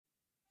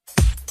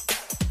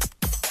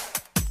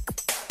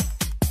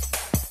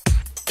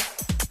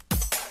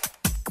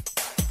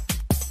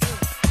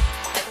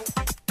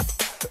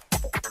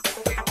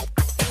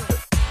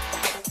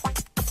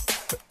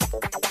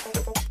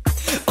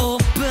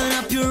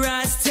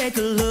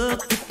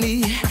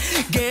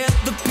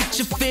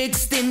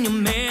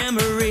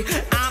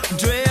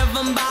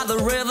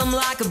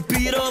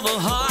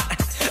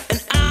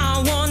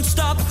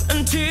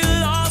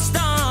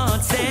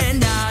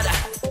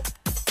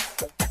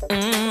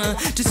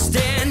to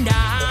stand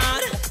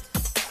out.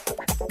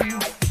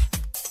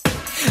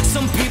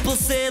 Some people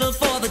settle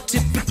for the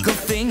typical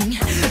thing,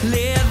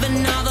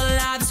 living all their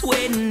lives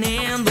waiting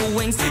in the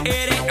wings.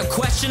 It ain't a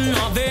question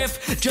of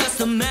if, just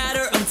a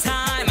matter of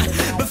time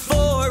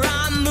before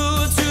I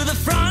move to the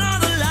front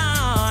of the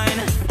line.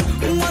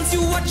 Once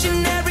you're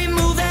watching every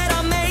move that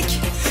I make,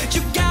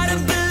 you gotta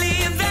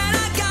believe that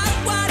I got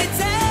what it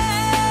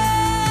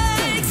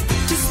takes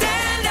to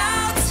stand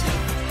out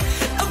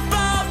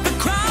above the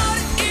crowd.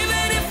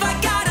 Even if I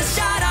gotta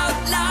shout out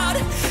loud,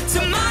 to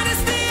mine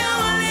is the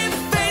only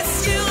face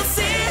you'll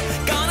see.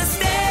 Gonna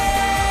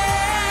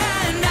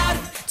stand out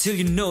till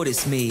you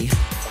notice me.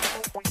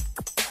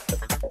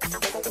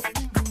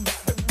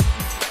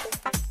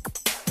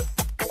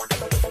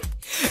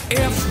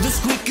 If the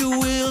squeaky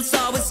wheel's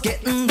always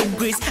getting the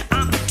grease,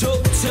 I'm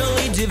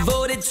totally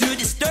devoted to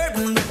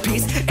disturbing the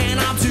peace. And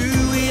I'll do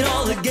it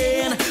all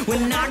again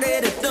when I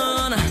get it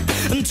done,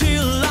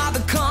 until I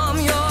become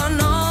your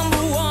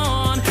number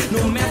one.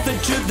 No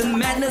method to the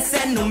madness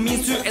and no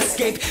means to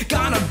escape.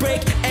 Gonna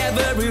break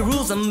every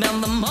rules and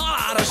bend them all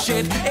out of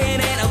shape. It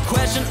ain't a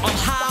question of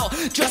how,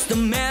 just a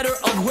matter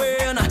of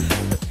when.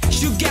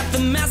 You get the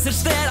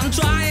message that I'm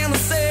trying to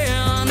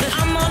send.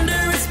 I'm under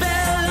a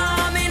spell,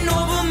 I'm in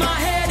over my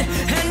head,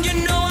 and you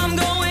know I'm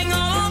going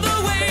all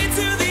the way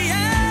to the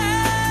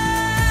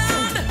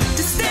end.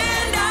 To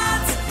stand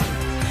out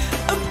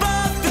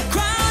above the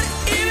crowd,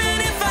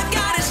 even if I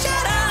gotta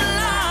shout out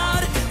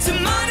loud. To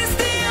mine is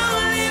the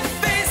only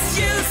face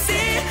you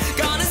see.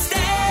 Gonna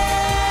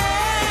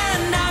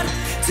stand out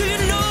till you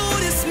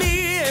notice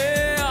me.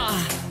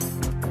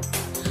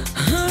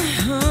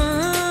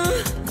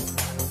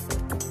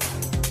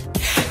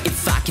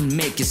 If I can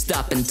make you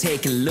stop and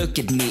take a look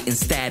at me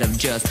instead of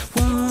just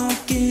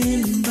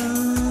walking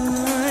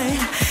by,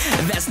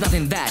 that's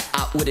nothing that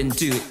I wouldn't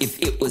do if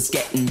it was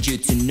getting you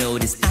to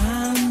notice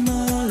I'm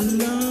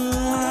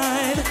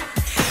alive.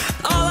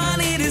 All I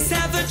need is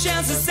half a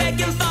chance, a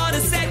second thought, a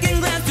second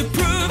glance to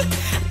prove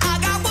I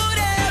got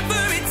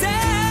whatever it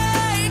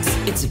takes.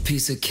 It's a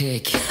piece of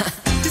cake.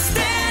 To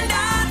stand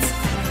out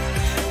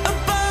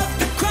above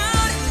the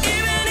crowd,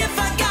 even if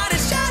I gotta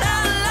shout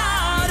out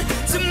loud.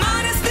 To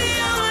mine is the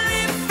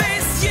only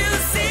face you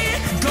see.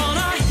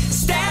 Gonna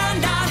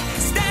stand out,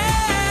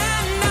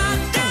 stand out,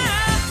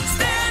 yeah,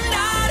 stand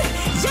out,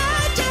 yeah,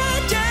 yeah,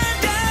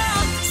 yeah,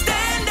 yeah,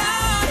 stand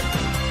out.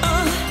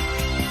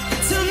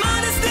 Till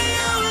mine is the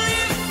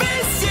only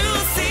face you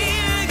see.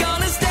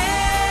 Gonna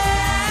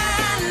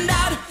stand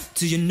out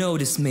till you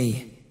notice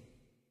me.